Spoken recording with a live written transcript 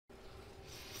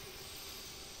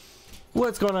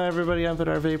What's going on, everybody? I'm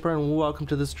Vidar Vapor and welcome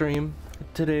to the stream.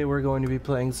 Today we're going to be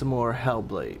playing some more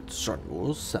Hellblade: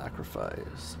 Senua's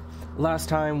Sacrifice. Last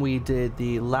time we did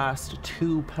the last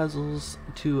two puzzles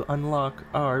to unlock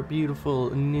our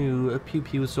beautiful new pew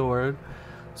pew sword.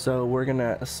 So we're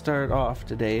gonna start off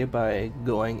today by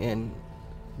going and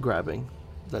grabbing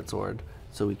that sword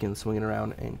so we can swing it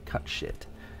around and cut shit.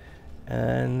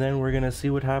 And then we're gonna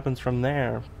see what happens from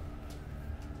there.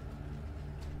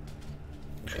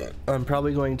 I'm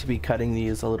probably going to be cutting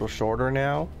these a little shorter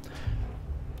now.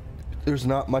 There's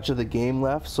not much of the game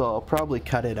left, so I'll probably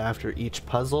cut it after each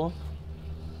puzzle.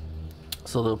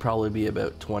 So they'll probably be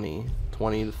about 20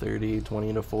 to 30,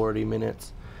 20 to 40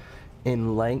 minutes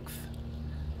in length.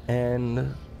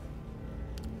 And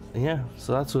yeah,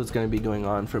 so that's what's going to be going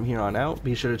on from here on out.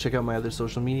 Be sure to check out my other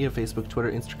social media: Facebook, Twitter,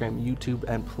 Instagram, YouTube,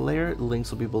 and Player. Links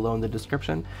will be below in the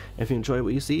description. If you enjoy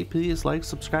what you see, please like,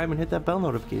 subscribe, and hit that bell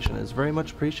notification. It's very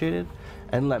much appreciated.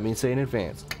 And let me say in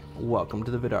advance, welcome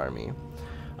to the Vidarmy.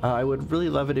 I would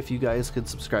really love it if you guys could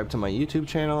subscribe to my YouTube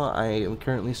channel. I am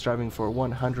currently striving for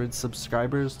 100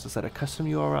 subscribers to set a custom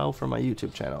URL for my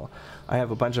YouTube channel. I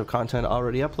have a bunch of content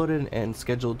already uploaded and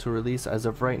scheduled to release as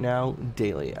of right now,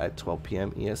 daily at 12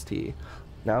 PM EST.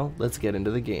 Now, let's get into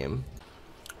the game.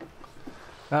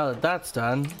 Now that that's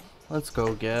done, let's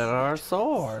go get our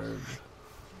sword.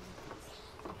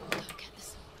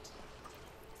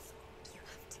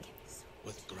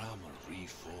 With grammar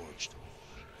reforged,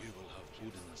 you will have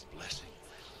Odin's blessing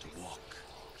to walk,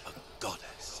 a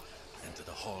goddess, into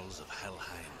the halls of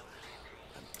Helheim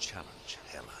and challenge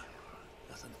Hela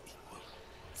as an equal.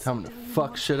 Time to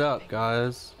fuck shit up,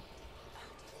 guys.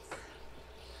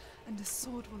 And the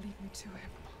sword will lead me to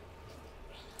him.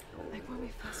 Like when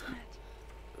we first met.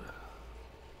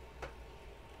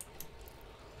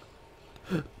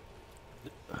 Ian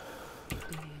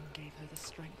gave her the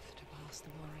strength to pass the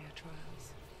warrior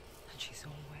trials, and she saw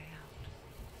a way out.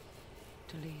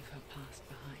 To leave her past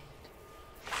behind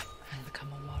and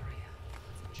become a warrior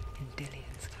in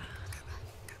Dillian's clan.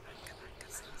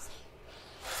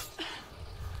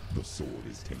 The sword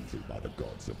is tainted by the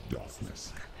gods of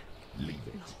darkness. Leave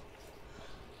it. No.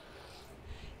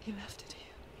 He left it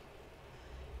here.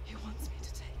 He wants me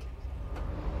to take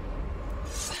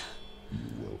it. You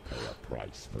will pay a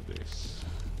price for this.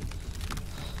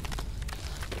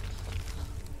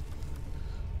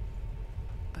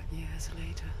 But years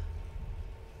later,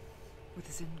 with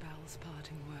Zinbal's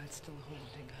parting words still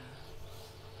haunting her,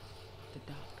 the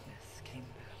darkness came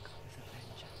back with a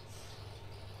vengeance.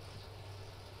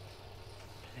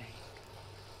 Plague.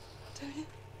 Don't you?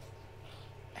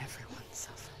 Everyone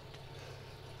suffered.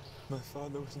 My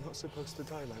father was not supposed to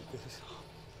die like this.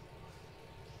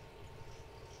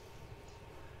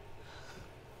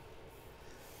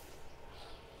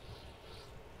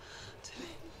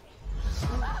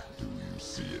 Do you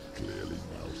see it clearly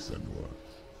now, Senua?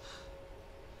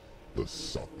 The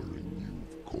suffering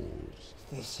you've caused.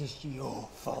 This is your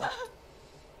fault.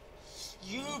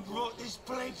 You brought this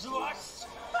plague to us!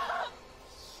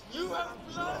 You have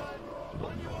blood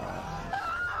on your hands!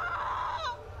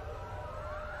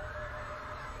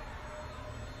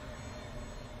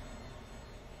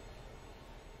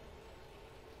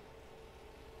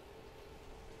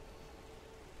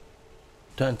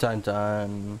 Dun dun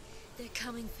dun. They're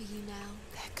coming for you now.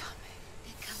 They're coming.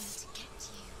 They're coming to get you.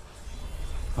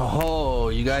 Oh,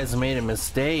 you guys made a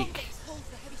mistake. Hold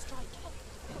the heavy strike.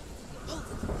 Hold it.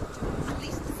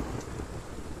 Release the sword.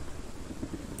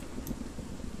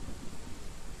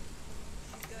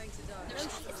 She's going to die. No,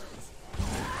 she isn't.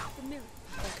 The mirror.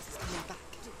 Focus is coming back.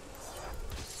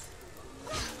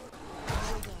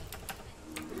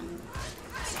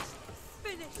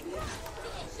 Finish it.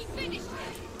 She finished it.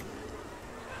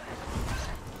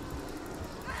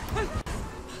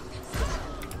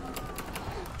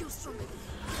 You're stronger than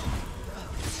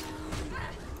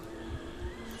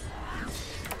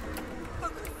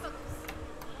Focus.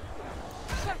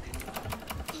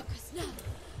 Focus now.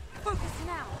 Focus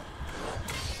now.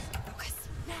 Focus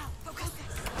now. Focus.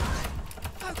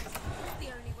 Focus. It's the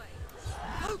only way.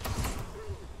 Focus.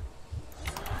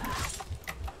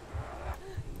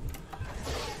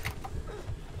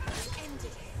 Ended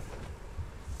it.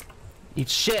 Eat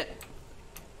shit.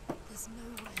 There's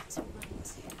nowhere to run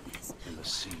to. In the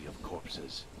sea of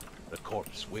corpses, the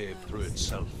corpse waved through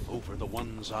itself over the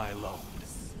ones I loved.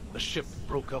 The ship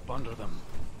broke up under them.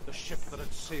 The ship that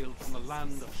had sailed from the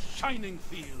land of shining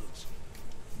fields.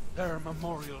 Their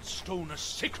memorial stone is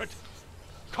sacred.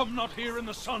 Come not here in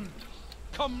the sun.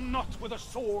 Come not with a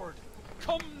sword.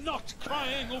 Come not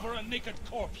crying over a naked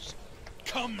corpse.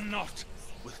 Come not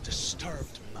with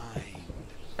disturbed mind.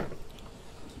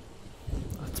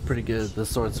 pretty good.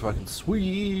 This sword's fucking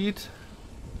sweet.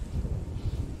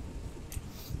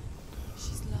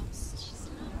 She's lost. She's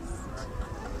lost.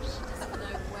 She doesn't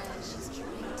know where she's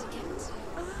trying to get to.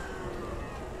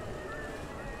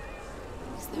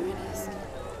 Is there an escape?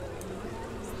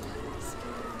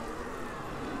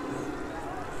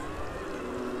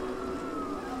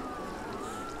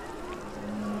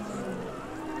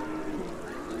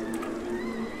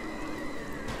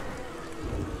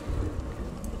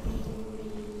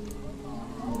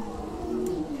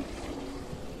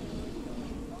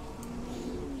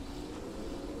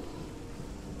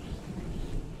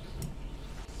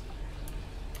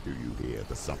 Do you hear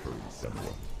the suffering,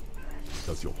 Senua?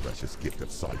 Does your precious gift of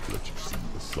sight let you see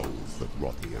the souls that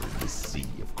rot here in this sea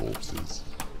of corpses?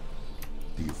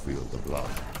 Do you feel the blood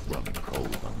running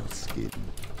cold on your skin?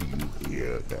 Do you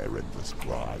hear their endless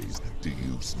cries? Do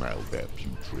you smell their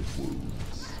putrid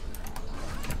wounds?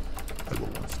 They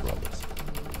were once brothers,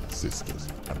 sisters,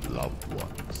 and loved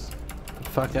ones.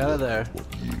 Fuck out of there. What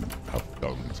you have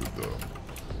done to them.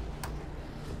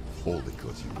 All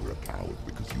because you were a coward,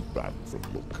 because you ran from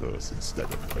your curse instead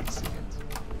of facing it.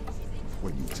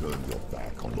 When you turned your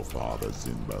back on your father,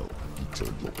 Zinmo, you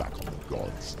turned your back on the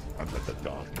gods, and let the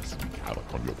darkness wreak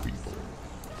havoc on your people.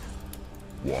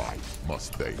 Why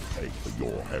must they pay for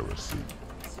your heresy?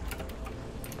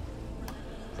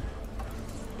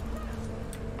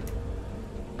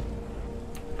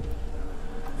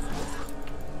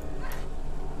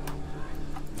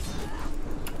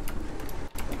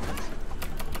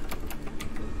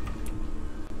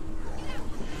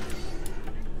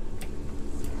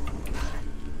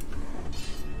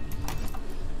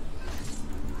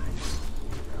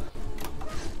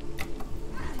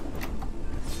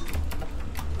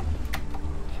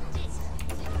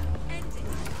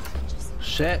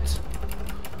 Shit.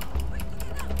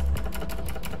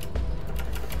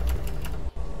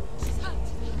 She's hurt.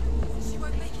 She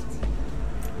won't make it.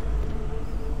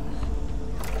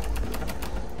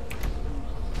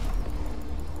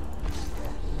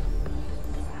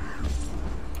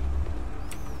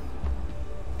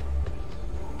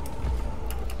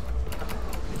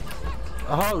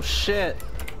 Oh shit.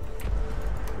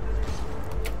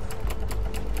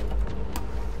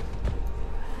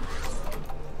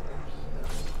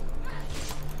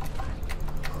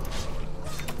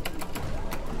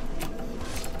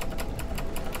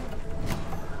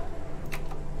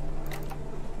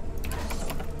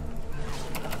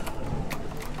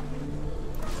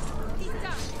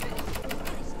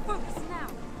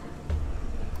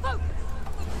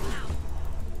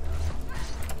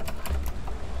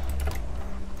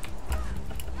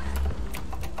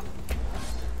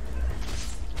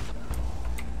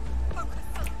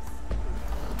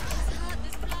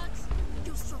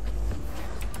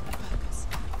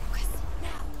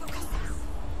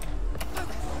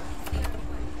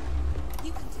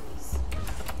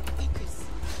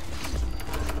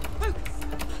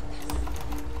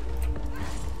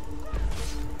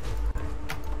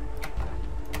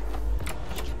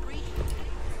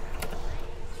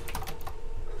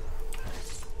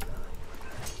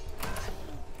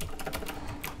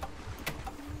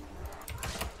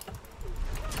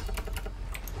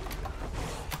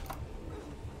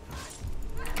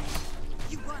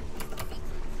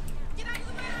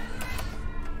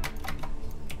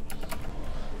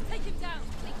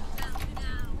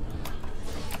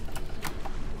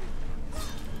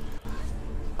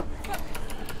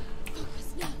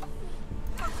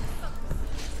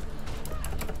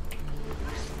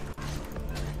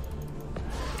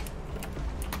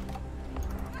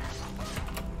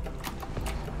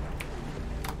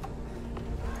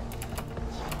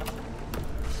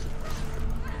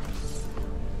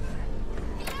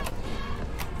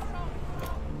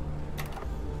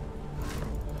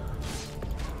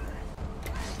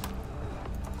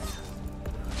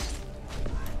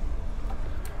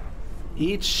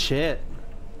 Eat shit.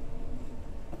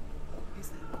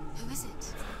 Who is it?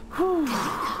 Whew.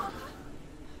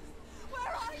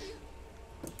 Where are you?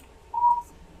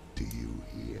 Do you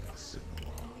hear,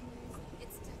 Senua?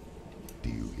 Do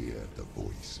you hear the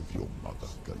voice of your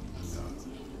mother, Galina?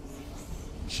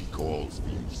 She calls for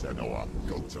you, Senua.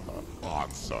 Go to her.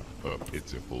 Answer her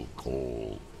pitiful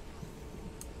call.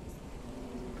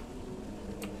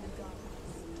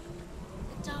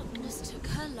 The darkness took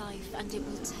her life, and it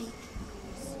will take.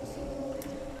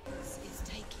 It's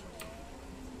taking you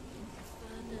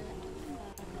further and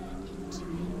further into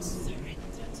it.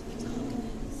 Surrender to the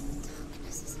darkness.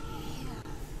 Darkness is here.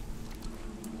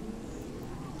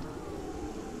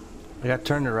 I got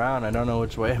turned around. I don't know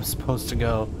which way I'm supposed to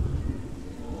go.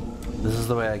 This is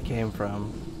the way I came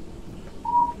from.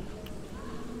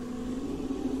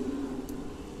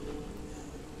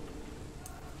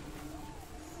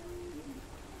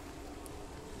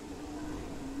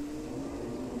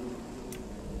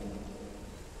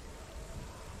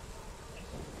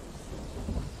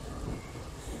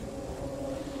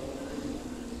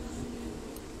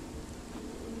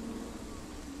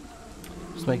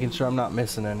 Just making sure I'm not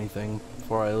missing anything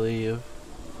before I leave.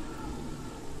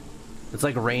 It's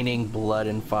like raining blood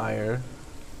and fire.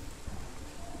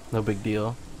 No big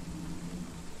deal.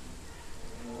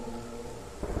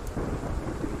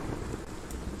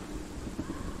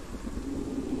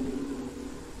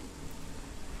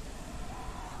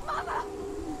 Mother!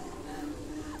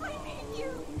 I need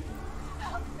you!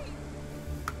 Help me!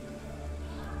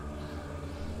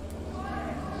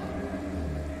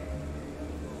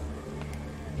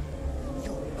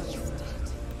 You're both dead.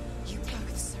 You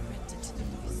both surrendered to the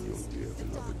voices. Your dear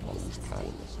beloved mother was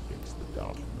powerless against the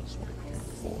darkness when it came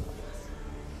forth.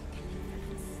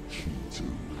 She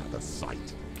too had a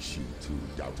sight. She too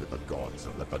doubted the gods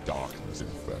and let the darkness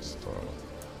infest her.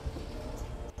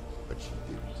 But she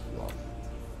didn't run.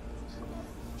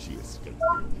 She escaped the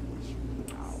only way she knew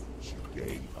how. She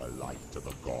gave her life to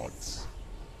the gods.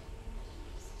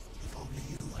 If only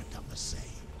you had done the same,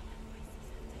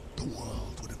 the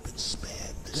world would have been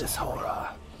spared this horror.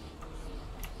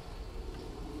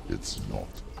 It's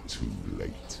not too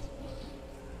late.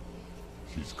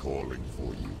 She's calling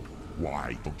for you.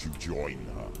 Why don't you join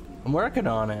her? I'm working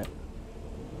on it.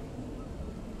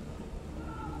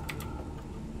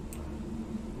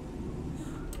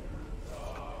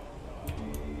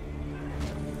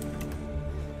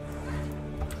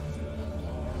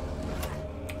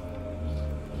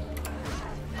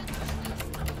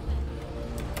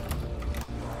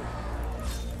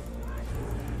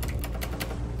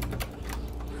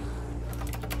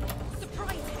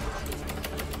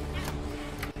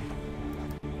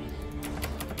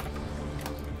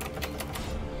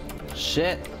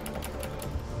 Shit.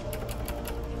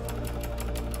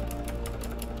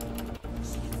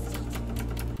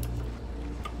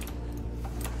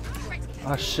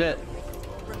 Oh shit.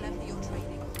 Remember your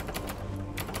training.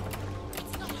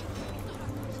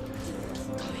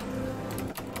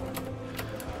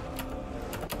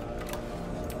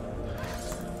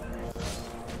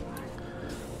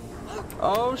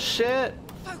 Oh shit.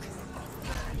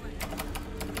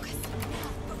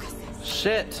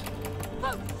 Shit.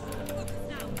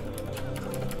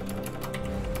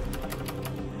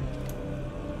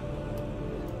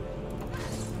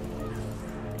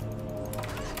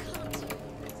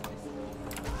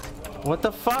 What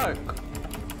the fuck?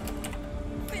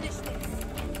 Finish this!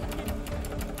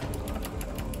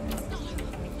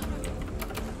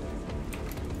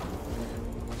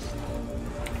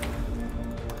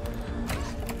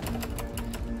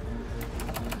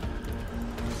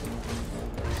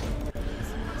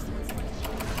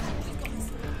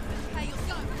 Hey, you're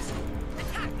going!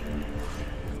 Attack!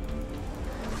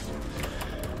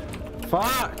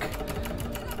 Fuck!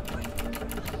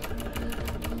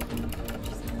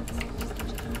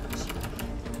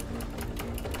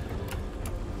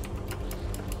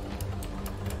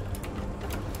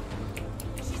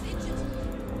 She's injured!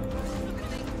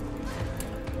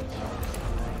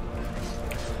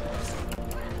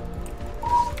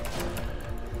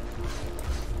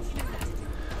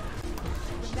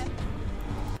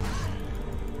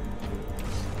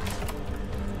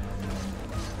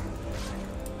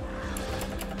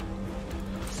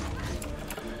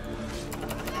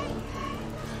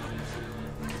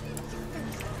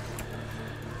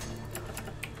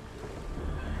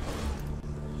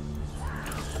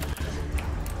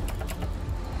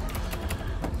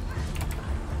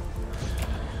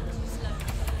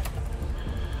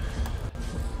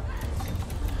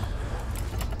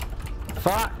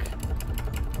 Fuck!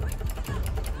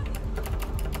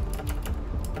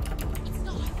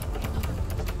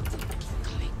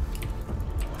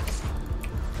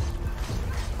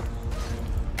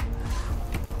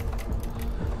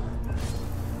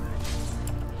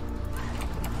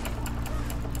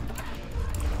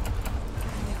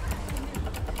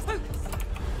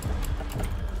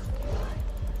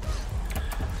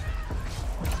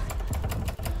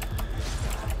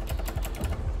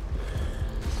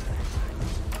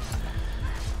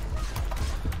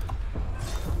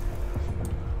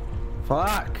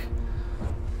 Fuck!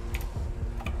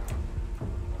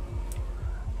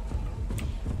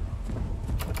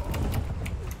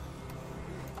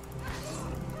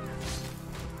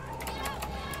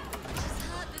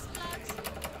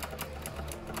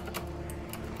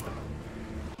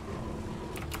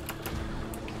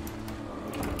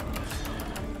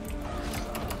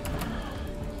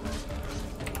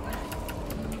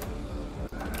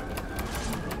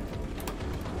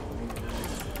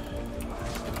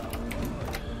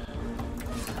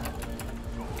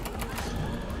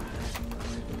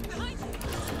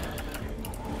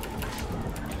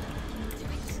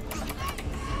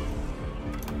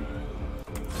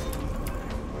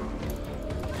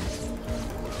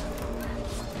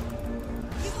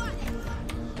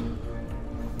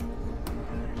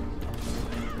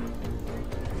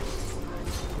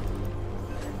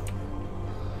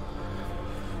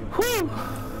 Woo!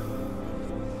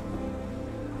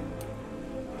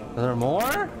 Are there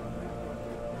more?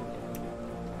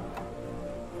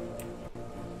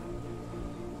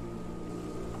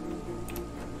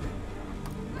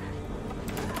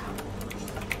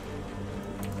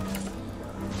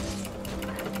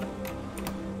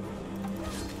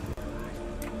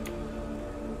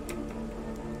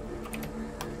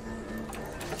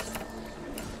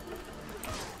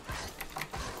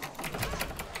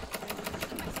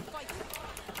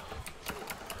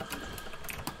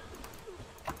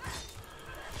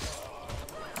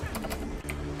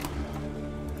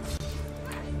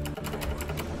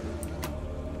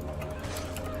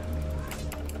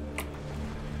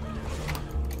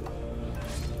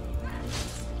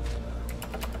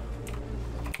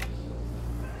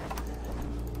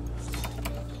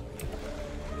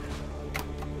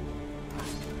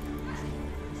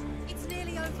 It's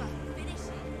nearly over. Finish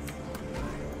it.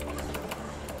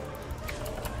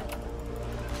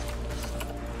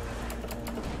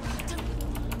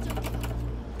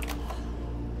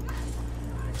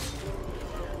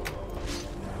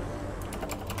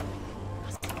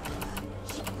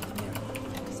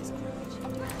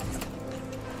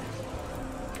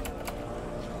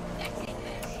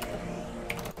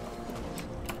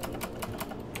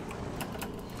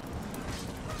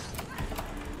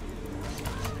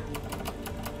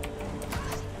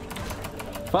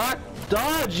 Fuck!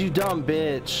 Dodge, you dumb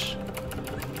bitch!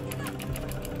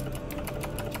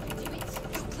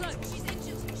 You're close. She's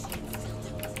injured.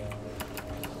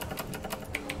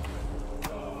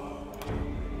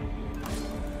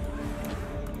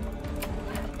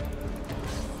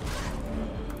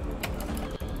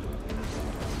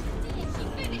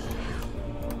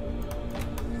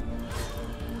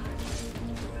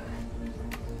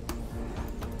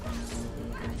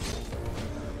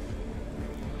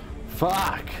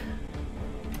 Fuck!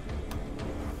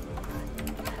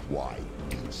 Why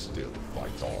do you still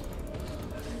fight on?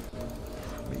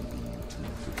 Maybe you too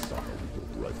could suffer with your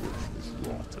brethren in this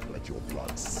rot and let your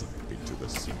blood sink into the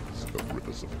seas and the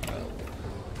rivers of hell.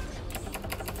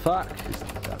 Fuck!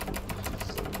 Isn't that what you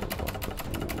deserve after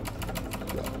all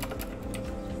you've done?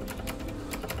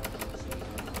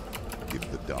 Give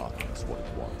the darkness what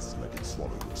it wants, let it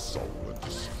swallow your soul and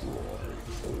destroy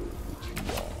all that you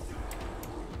are.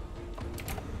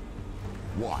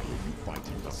 Why are you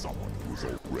fighting for someone who's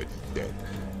already dead?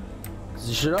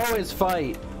 You should always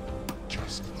fight.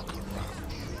 Just look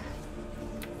around you.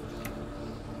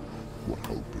 What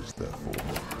hope is there for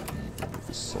him, even if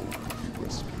his soul could be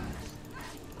rescued?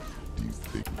 Do you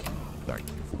think he will thank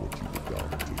you for what you have done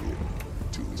to him,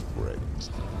 to his friends,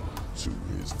 to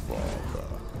his father?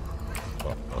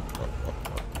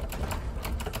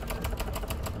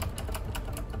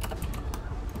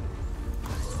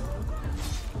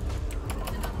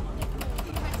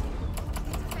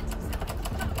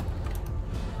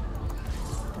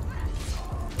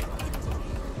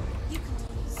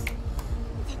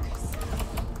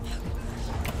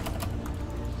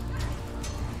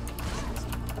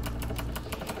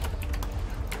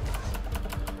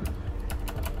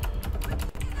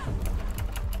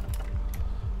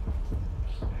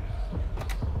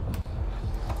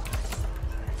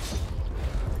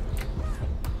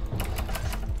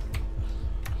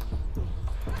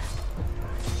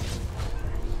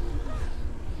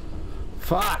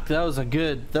 Fuck, that was a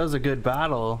good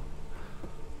battle.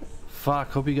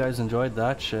 Fuck, hope you guys enjoyed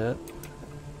that shit.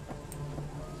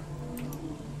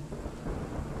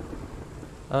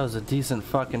 That was a decent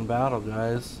fucking battle,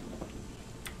 guys.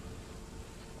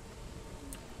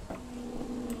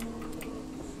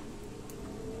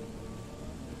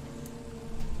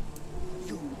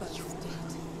 You're both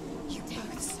dead. You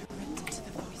both surrendered to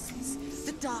the voices.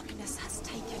 The darkness has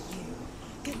taken you.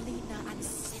 Galena and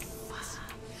Senua.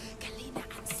 Galena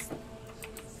and Senua.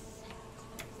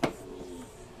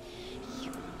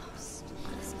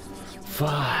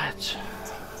 Fudge.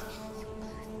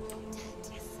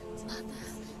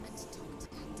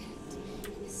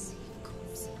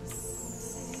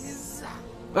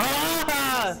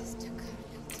 Ah!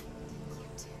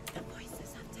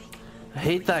 I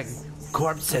hate that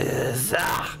corpses.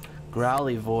 Ah!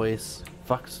 Growly voice.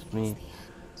 Fucks with me.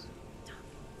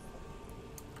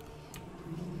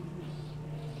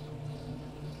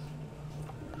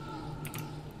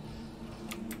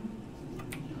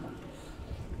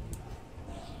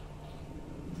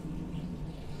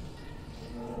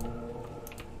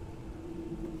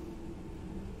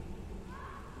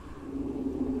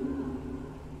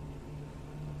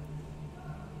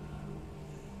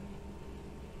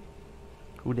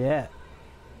 Who that?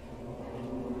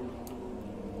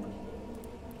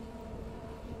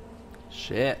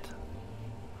 Shit.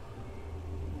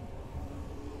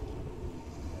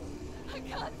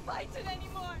 fighting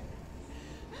anymore.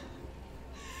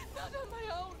 Not on my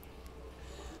own.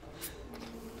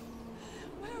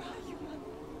 Where are you, Mum?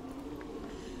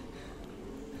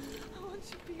 I want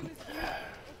to be with you.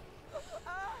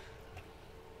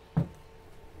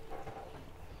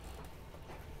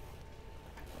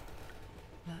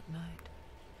 That night,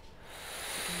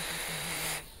 she gave up on her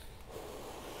life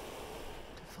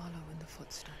to follow in the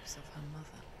footsteps of her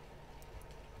mother,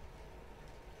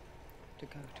 to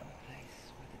go to a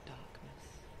place where the darkness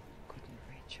couldn't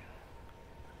reach her.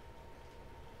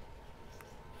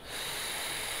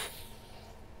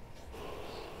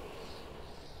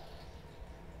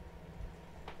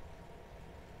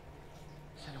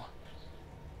 Senua,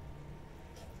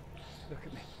 look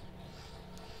at me.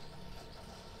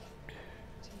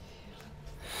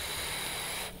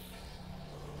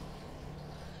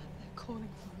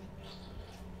 Calling for me.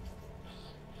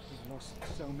 We've lost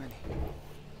so many.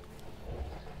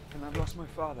 And I've lost my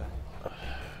father. I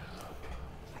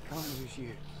can't lose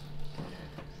you.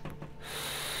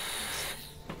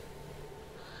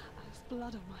 I have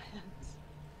blood on my hands.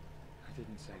 I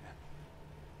didn't say that.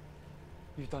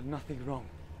 You've done nothing wrong.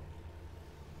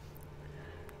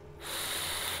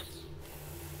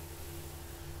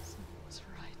 Someone was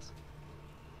right.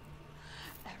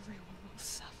 Everyone will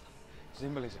suffer.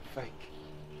 Zimbel is a fake.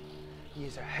 He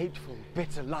is a hateful,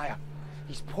 bitter liar.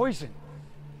 He's poison.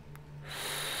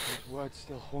 His words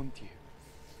still haunt you.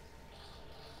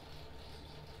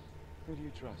 Who do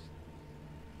you trust?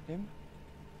 Him?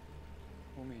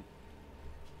 Or me?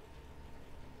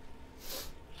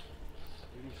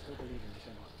 Do you still believe in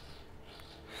Senua?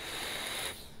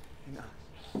 In us?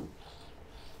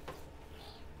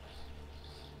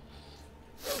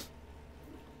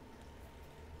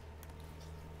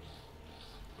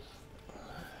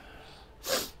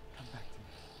 Come back to me.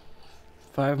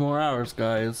 5 more hours,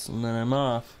 guys, and then I'm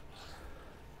off.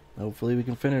 Hopefully we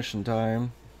can finish in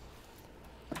time.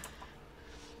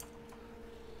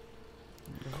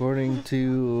 According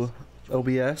to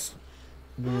OBS,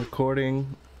 been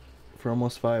recording for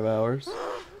almost 5 hours.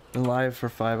 Been live for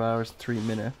 5 hours, 3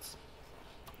 minutes.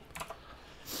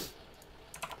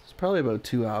 There's probably about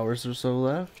 2 hours or so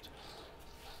left.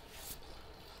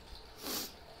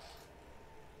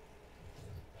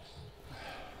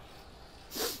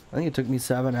 I think it took me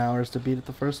 7 hours to beat it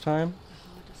the first time.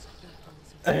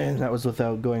 And that was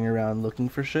without going around looking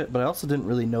for shit, but I also didn't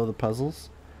really know the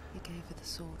puzzles. He gave her the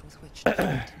sword with which to fight in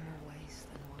more ways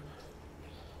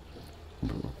than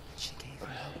one. She gave him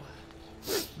her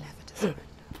word, never to surrender.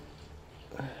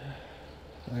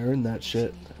 I earned that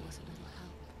shit. All she needed was a little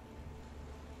help.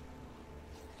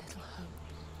 A little hope.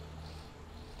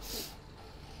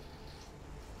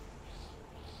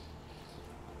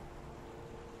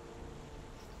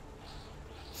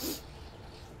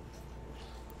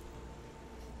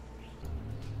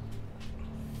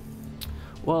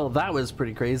 Well, that was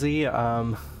pretty crazy.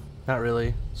 Not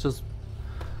really. It's just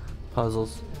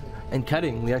puzzles and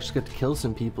cutting. We actually got to kill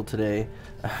some people today,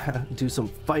 do some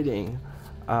fighting.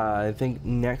 I think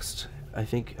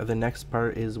the next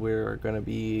part is we're gonna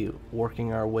be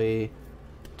working our way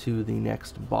to the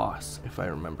next boss, if I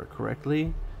remember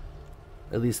correctly.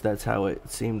 At least that's how it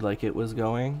seemed like it was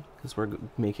going, because we're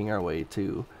making our way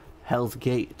to Hell's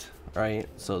Gate, right?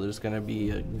 So there's gonna be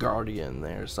a guardian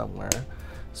there somewhere.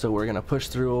 So we're gonna push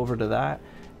through over to that,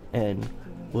 and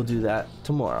we'll do that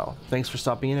tomorrow. Thanks for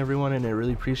stopping in, everyone, and I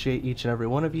really appreciate each and every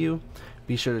one of you.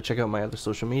 Be sure to check out my other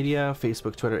social media: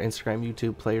 Facebook, Twitter, Instagram,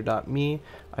 YouTube, player.me.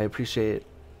 I appreciate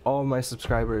all my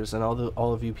subscribers and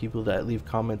all of you people that leave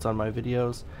comments on my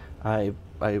videos. I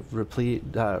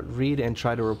read and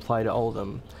try to reply to all of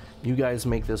them. You guys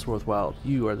make this worthwhile.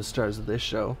 You are the stars of this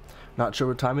show. Not sure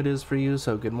what time it is for you,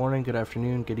 so good morning, good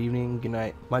afternoon, good evening, good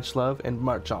night. Much love, and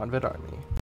march on, Vidarmy.